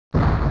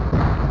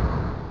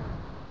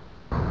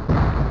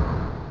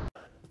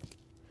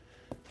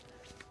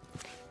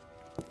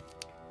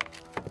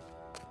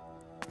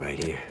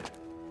right here.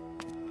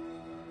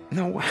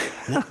 No.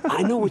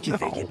 I know what you're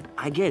thinking.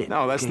 I get it.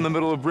 No, that's okay? in the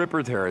middle of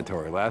Ripper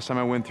territory. Last time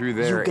I went through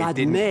there, You got it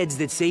didn't... meds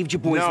that saved your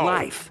boy's No.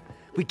 life.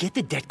 We get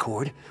the debt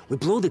cord, we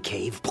blow the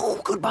cave,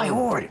 goodbye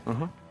Horde.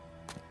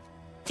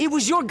 It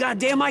was your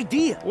goddamn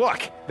idea.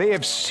 Look, they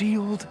have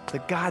sealed the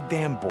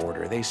goddamn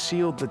border. They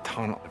sealed the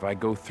tunnel. If I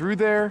go through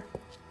there,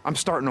 I'm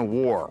starting a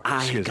war.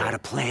 I got a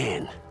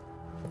plan.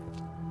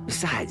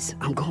 Besides,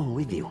 I'm going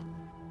with you.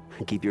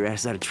 Keep your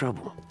ass out of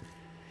trouble.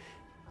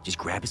 Just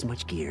grab as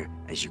much gear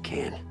as you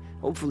can.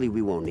 Hopefully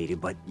we won't need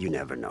it, but you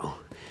never know.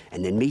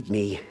 And then meet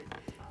me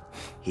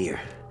here.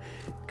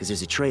 Because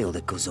there's a trail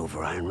that goes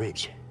over Iron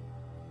Ridge.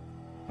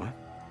 What?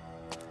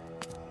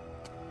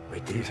 Right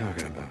What there. are you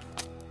talking about?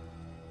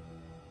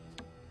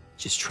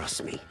 Just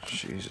trust me.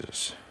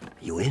 Jesus.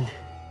 You in?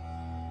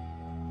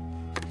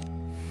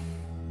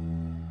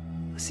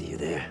 I'll see you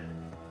there.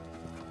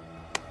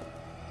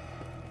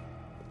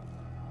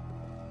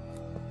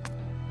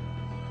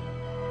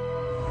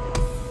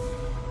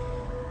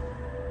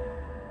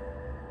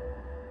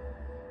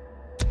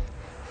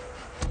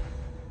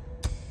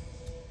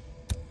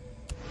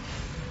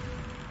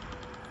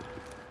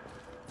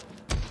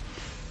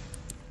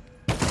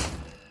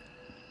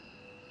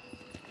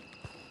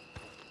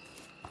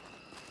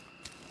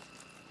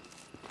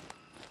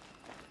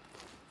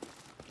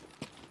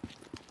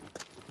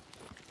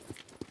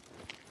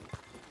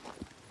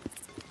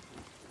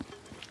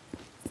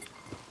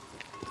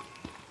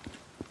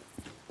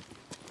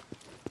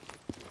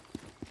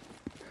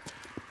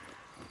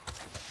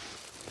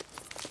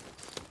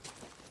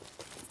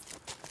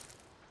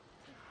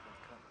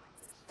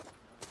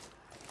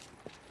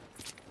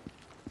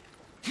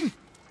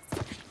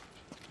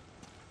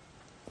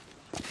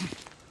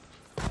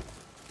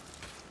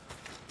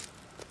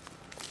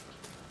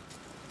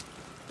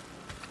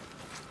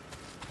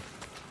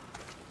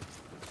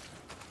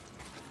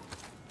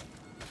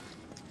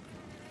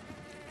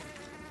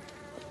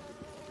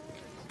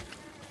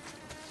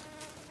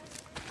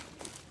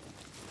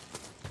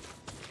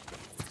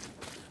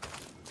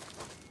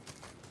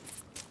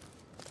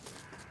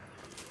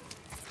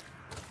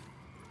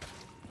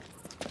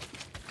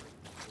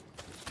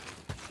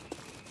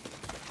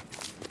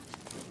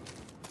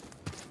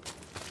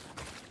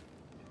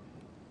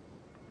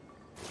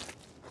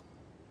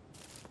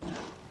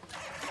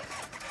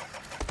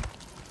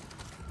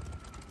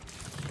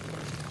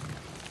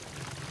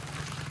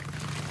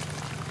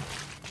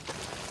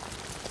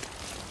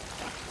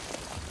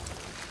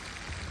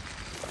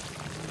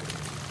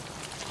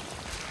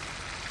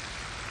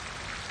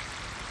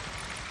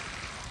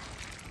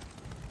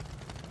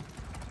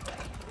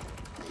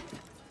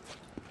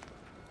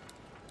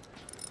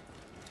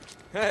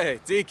 Hey,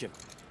 Deacon.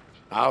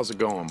 How's it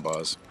going,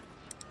 Buzz?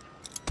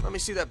 Let me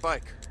see that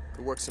bike.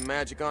 Could work some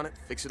magic on it,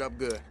 fix it up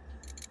good.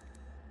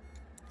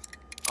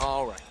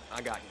 All right,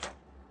 I got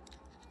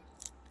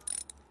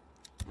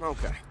you.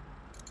 Okay.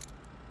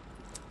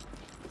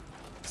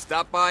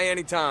 Stop by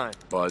anytime.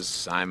 Buzz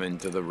Simon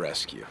to the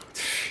rescue.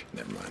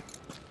 Never mind.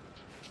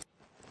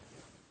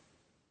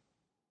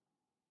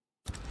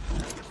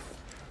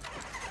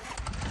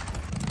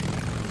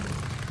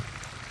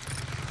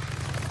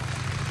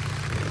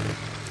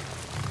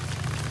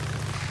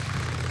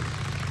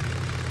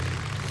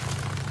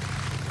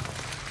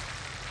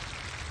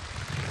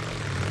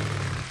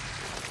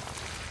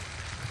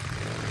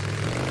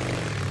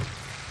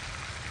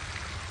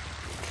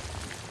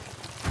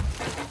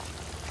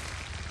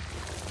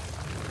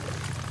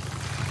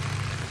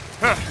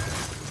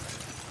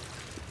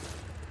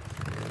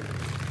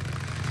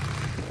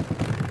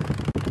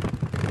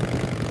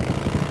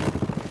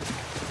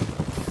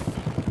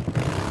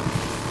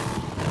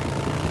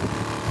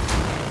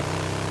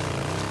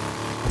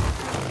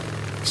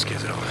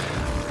 Skizzo.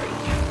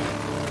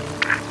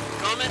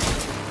 Coming?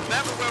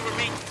 Remember where we're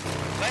meeting.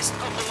 West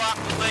of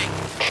Malacca Lake.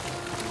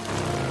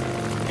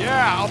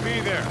 Yeah, I'll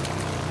be there.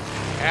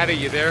 Addie,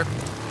 you there?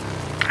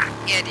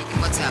 Yeah, Deacon,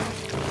 what's up?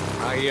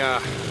 I,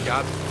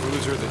 got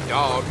Boozer the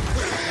dog.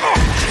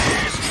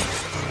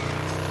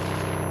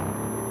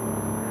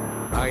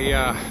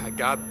 I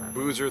got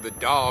Boozer the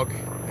dog,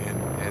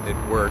 and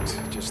it worked,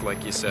 just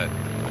like you said.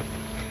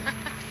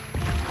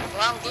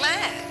 Well, I'm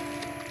glad.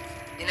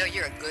 You know,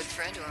 you're a good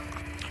friend to him.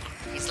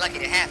 He's lucky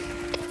to have you.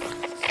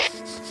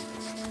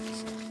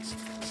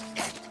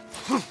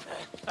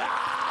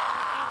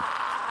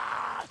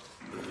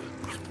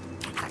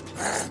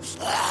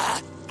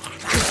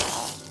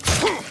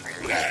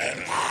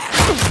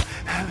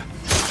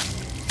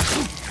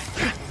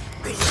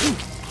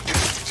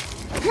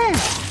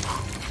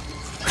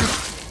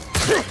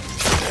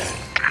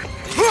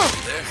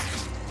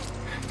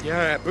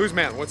 Yeah, Booze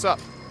Man, what's up?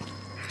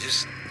 I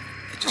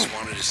just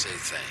wanted to say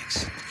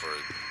thanks for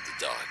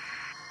the dog.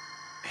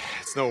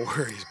 It's no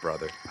worries,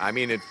 brother. I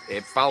mean,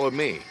 it followed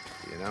me,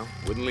 you know?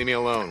 Wouldn't leave me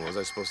alone. What was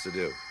I supposed to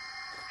do?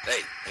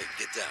 Hey,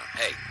 get down.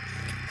 Hey.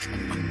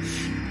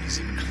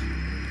 Easy.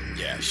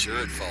 Yeah, sure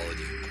it followed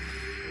you.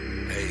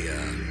 Hey,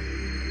 I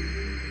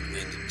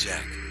named him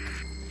Jack.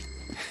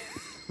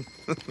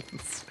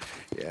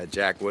 Yeah,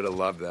 Jack would have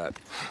loved that.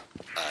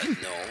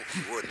 No,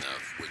 he wouldn't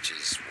have, which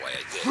is why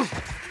I did.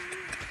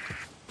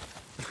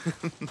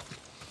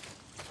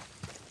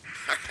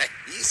 All right,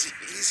 easy,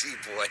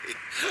 boy.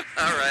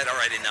 All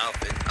right, enough.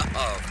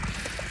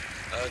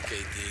 Okay,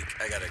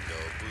 Deke, I gotta go.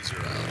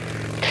 Boozer out.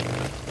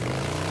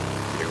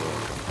 You're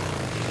welcome.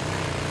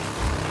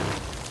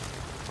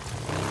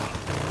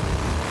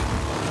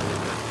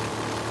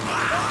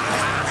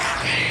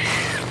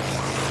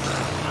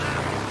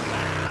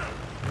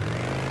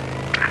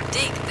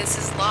 Deke, this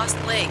is Lost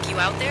Lake. You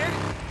out there?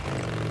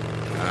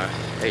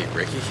 Hey,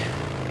 Ricky.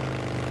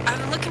 I've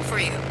been looking for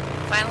you.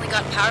 Finally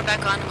got power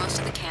back on to most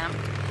of the camp,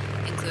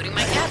 including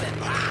my cabin.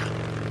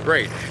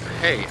 Great.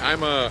 Hey, I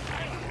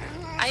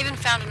even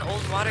found an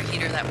old water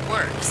heater that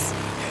works.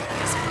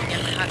 Guess I'm gonna get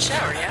in a hot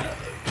shower, yeah?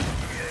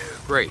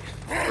 Great.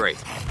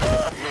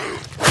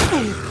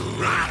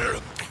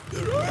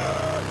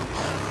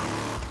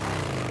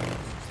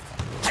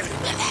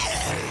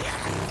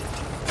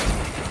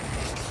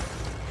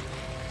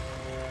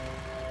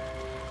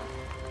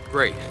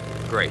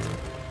 Great.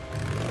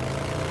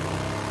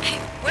 Hey,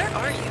 where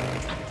are you?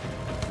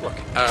 Look,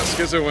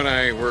 Skizzo and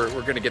I,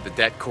 we're gonna get the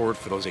det cord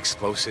for those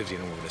explosives. You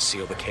know, we're gonna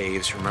seal the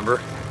caves, remember?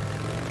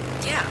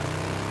 Yeah,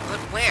 but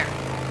where?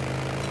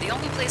 The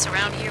only place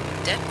around here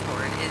with dead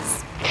cord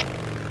is...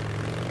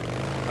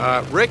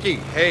 Ricky,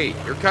 hey,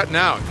 you're cutting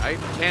out. I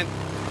can't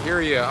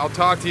hear you. I'll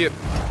talk to you.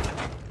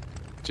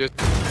 Just...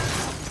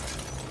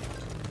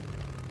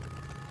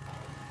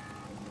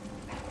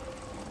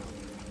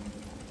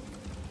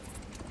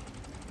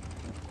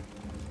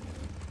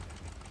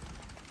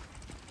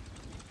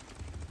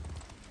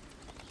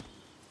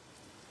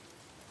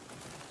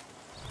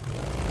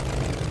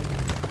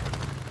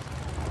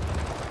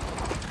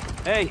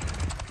 Hey,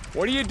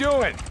 What are you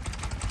doing?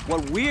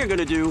 what we're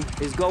gonna do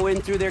is go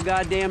in through their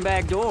goddamn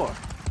back door.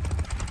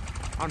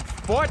 On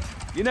foot?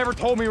 You never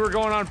told me we were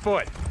going on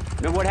foot.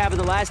 Remember what happened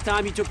the last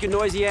time you took your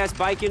noisy-ass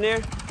bike in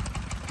there?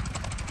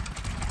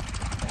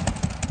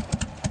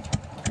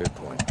 Good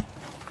point.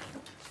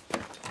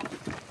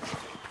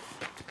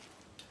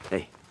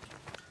 Hey,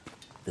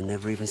 they'll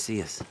never even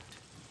see us.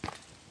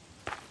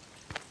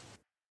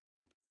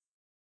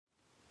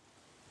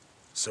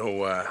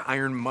 So,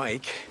 Iron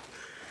Mike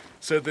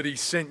said that he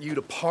sent you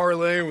to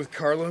parlay with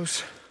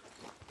Carlos?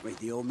 Wait,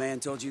 the old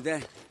man told you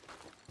that?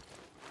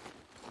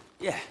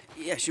 Yeah,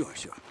 sure.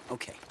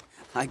 Okay.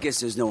 I guess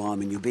there's no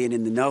harm in you being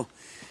in the know,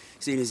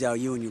 seeing as how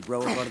you and your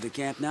bro are part of the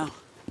camp now.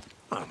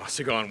 Well, it must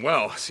have gone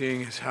well,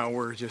 seeing as how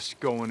we're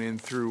just going in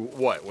through,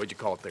 what'd you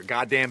call it, their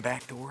goddamn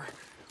back door?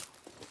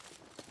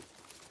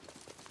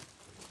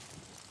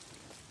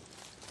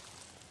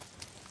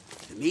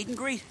 The meet and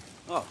greet?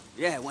 Oh,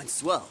 yeah, it went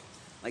swell.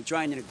 Like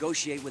trying to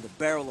negotiate with a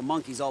barrel of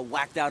monkeys all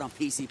whacked out on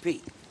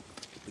PCP.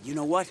 But you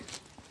know what?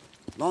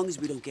 Long as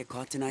we don't get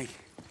caught tonight,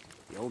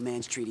 the old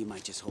man's treaty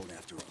might just hold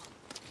after all.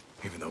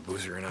 Even though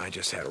Boozer and I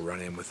just had a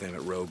run-in with them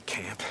at Rogue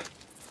Camp.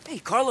 Hey,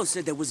 Carlos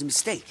said there was a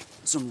mistake.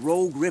 Some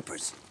rogue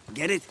rippers.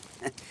 Get it?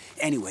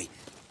 Anyway,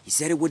 he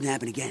said it wouldn't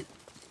happen again.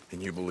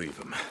 And you believe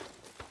him.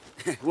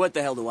 What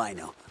the hell do I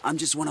know? I'm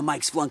just one of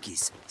Mike's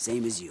flunkies,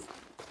 same as you.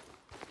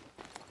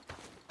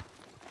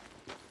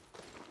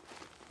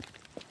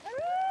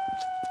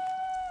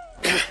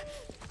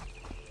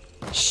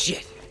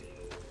 Shit.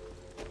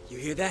 You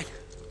hear that?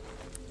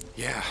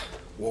 Yeah,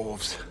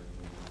 wolves.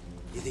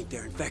 You think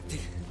they're infected?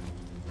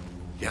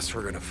 Guess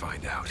we're gonna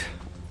find out.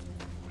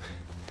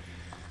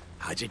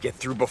 How'd you get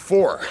through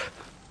before?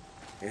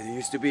 Yeah, there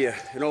used to be an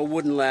old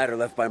wooden ladder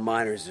left by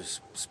miners or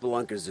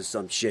spelunkers or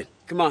some shit.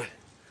 Come on.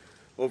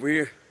 Over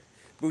here.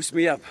 Boost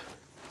me up.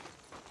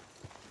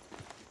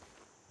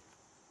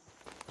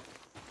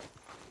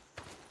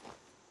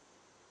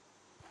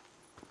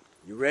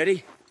 You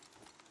ready?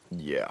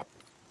 Yeah.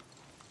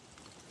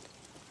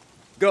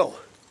 Go.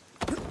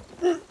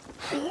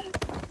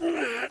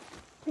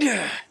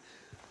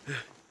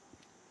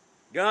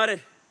 Got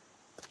it.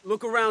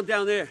 Look around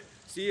down there.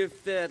 See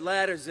if that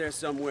ladder's there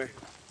somewhere.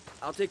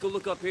 I'll take a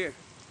look up here.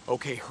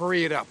 Okay,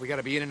 hurry it up. We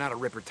gotta be in and out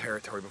of Ripper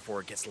territory before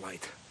it gets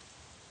light.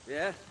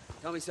 Yeah?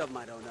 Tell me something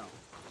I don't know.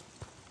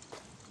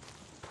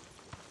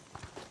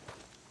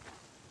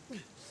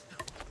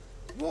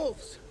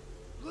 Wolves!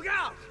 Look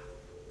out!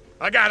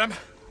 I got him.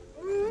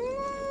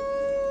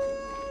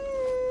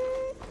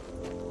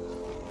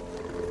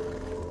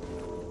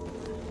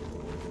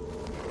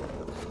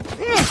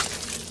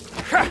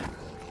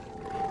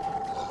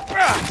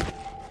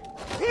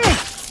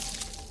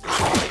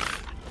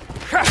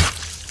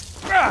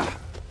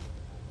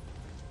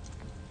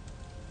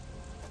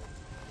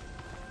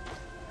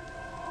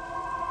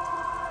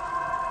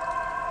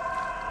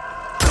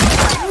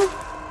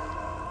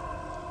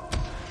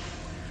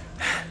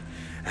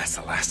 That's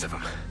the last of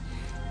them.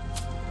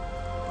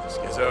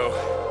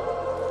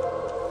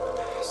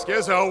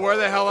 Skizzo, where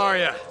the hell are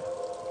you?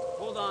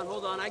 Hold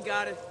on, I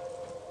got it.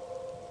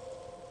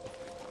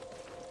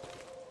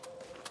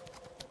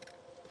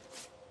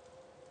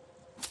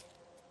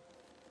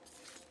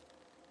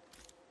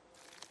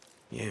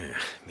 Yeah,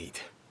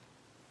 meat.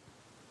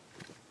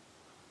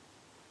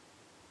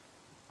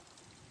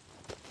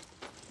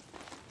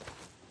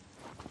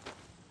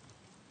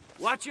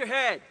 Watch your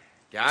head.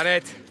 Got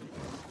it.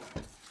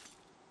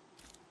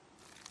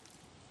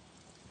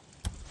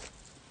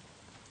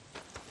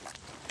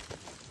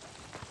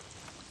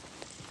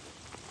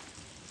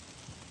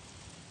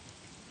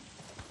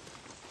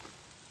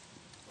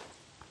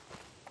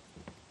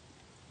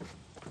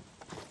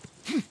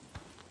 I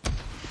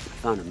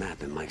found a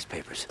map in Mike's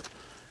papers,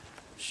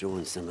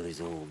 showing some of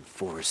these old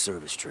Forest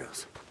Service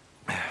trails.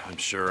 I'm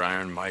sure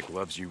Iron Mike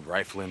loves you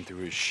rifling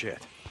through his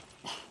shit.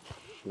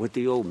 What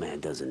the old man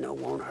doesn't know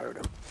won't hurt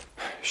him.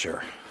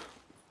 Sure.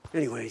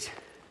 Anyways,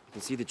 you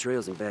can see the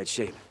trail's in bad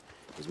shape.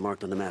 It's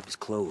marked on the map as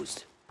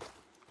closed.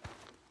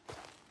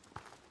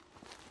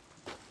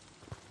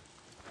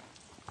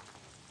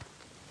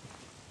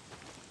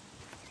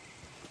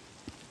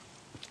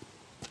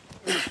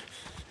 You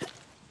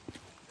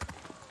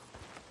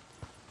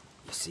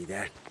see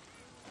that?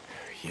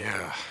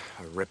 Yeah,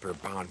 a Ripper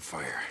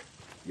bonfire.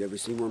 You ever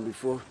seen one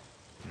before?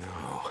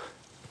 No.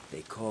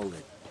 They called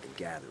it the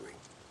Gathering.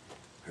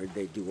 Heard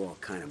they do all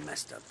kind of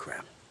messed up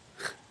crap.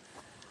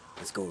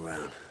 Let's go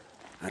around.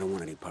 I don't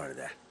want any part of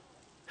that.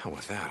 Hell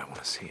with that, I want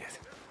to see it.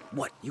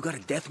 What, you got a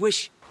death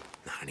wish?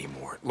 Not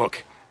anymore.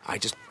 Look, I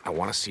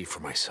want to see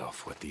for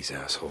myself what these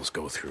assholes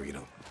go through, you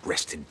know,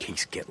 rest in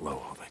peace, get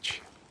low, all that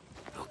shit.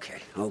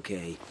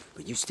 Okay,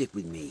 but you stick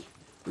with me.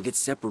 We get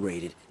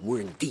separated, and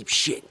we're in deep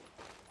shit.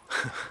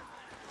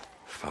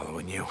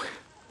 Following you.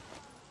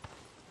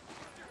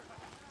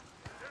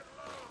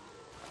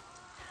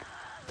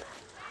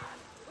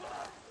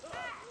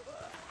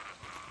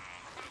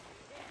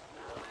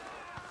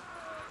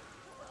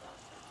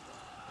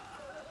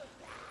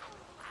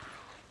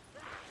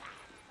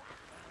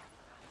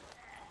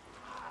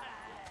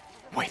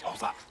 Wait,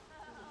 hold up.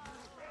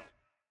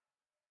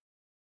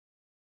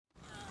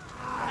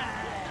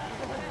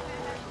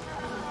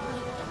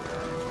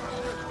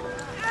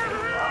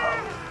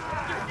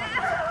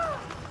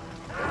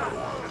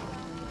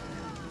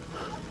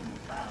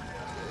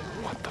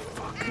 What the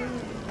fuck?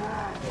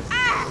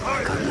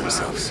 Cutting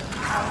themselves.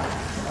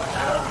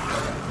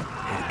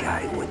 Had a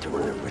guy who went to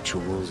one of the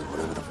rituals or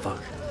whatever the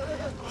fuck.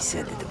 He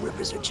said that the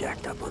Rippers are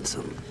jacked up on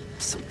some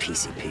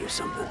PCP or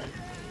something.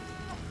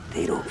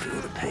 They don't feel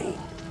the pain.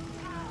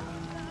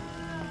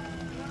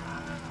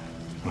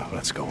 Well,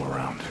 let's go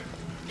around.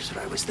 That's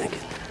what I was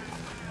thinking.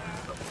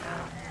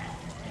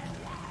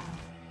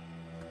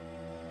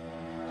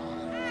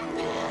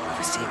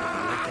 Ever seen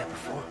anything like that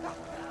before?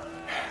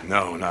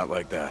 No, not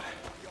like that.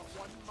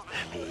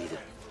 Me either.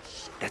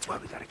 That's why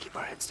we gotta keep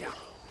our heads down.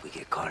 We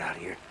get caught out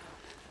here,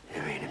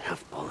 there ain't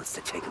enough bullets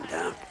to take them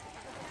down.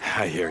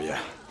 I hear ya.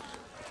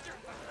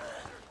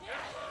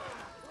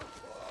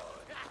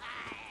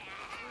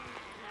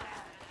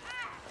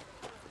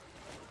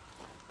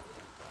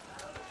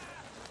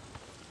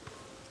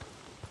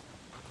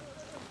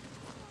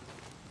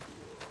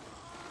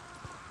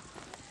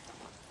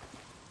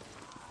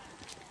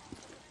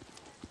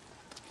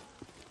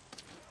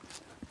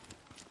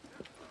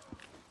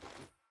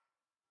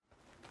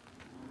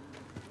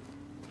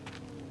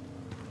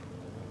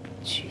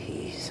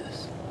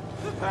 Jesus.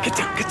 Get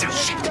down, get down,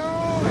 shit!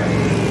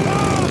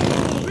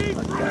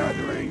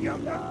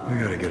 We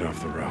gotta get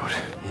off the road.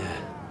 Yeah.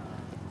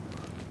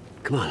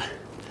 Come on.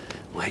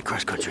 We'll head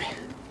cross country.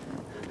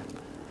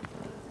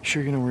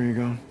 Sure you know where you're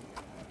going?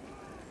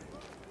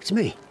 It's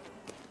me.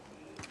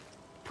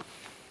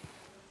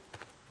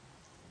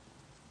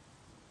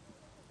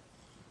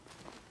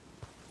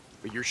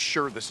 But you're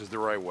sure this is the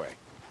right way?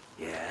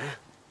 Yeah?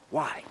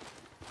 Why?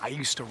 I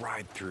used to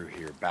ride through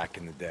here back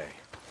in the day.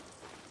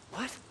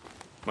 What?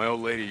 My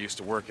old lady used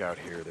to work out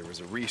here. There was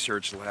a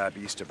research lab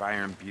east of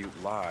Iron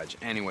Butte Lodge.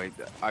 Anyway,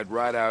 I'd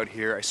ride out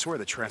here. I swear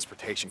the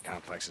transportation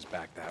complex is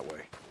back that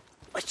way.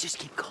 Let's just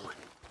keep going.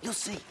 You'll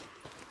see.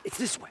 It's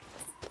this way.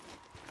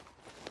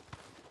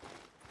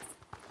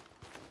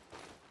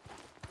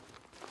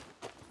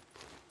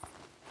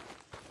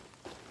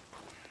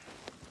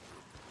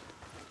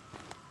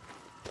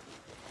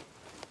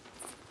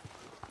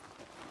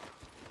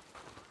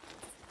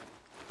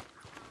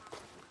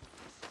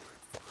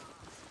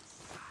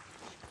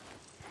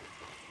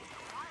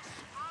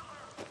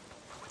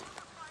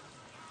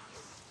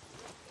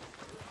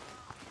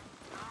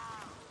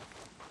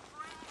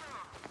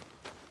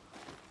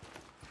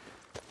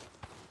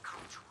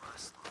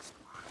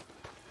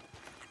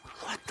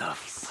 What the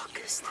fuck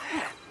is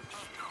that?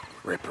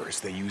 Rippers,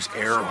 they use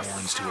air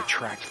horns to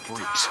attract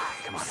freaks.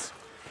 Come on.